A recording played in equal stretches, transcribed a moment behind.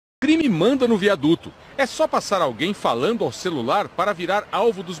crime manda no viaduto. É só passar alguém falando ao celular para virar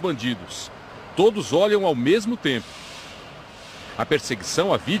alvo dos bandidos. Todos olham ao mesmo tempo. A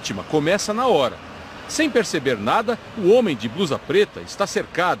perseguição à vítima começa na hora. Sem perceber nada, o homem de blusa preta está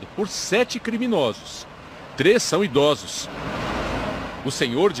cercado por 7 criminosos. 3 são idosos. O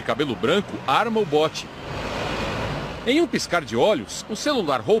senhor de cabelo branco arma o bote. Em um piscar de olhos, o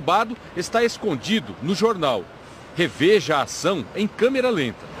celular roubado está escondido no jornal. Reveja a ação em câmera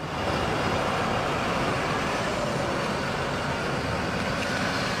lenta.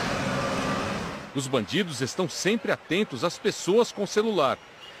 Os bandidos estão sempre atentos às pessoas com celular.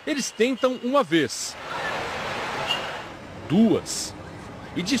 Eles tentam uma vez, 2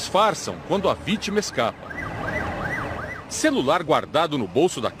 e disfarçam quando a vítima escapa. Celular guardado no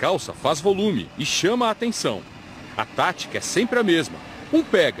bolso da calça faz volume e chama a atenção. A tática é sempre a mesma. Um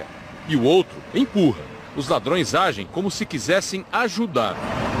pega e o outro empurra. Os ladrões agem como se quisessem ajudar.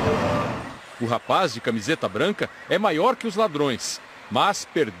 O rapaz de camiseta branca é maior que os ladrões, mas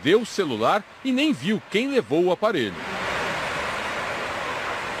perdeu o celular e nem viu quem levou o aparelho.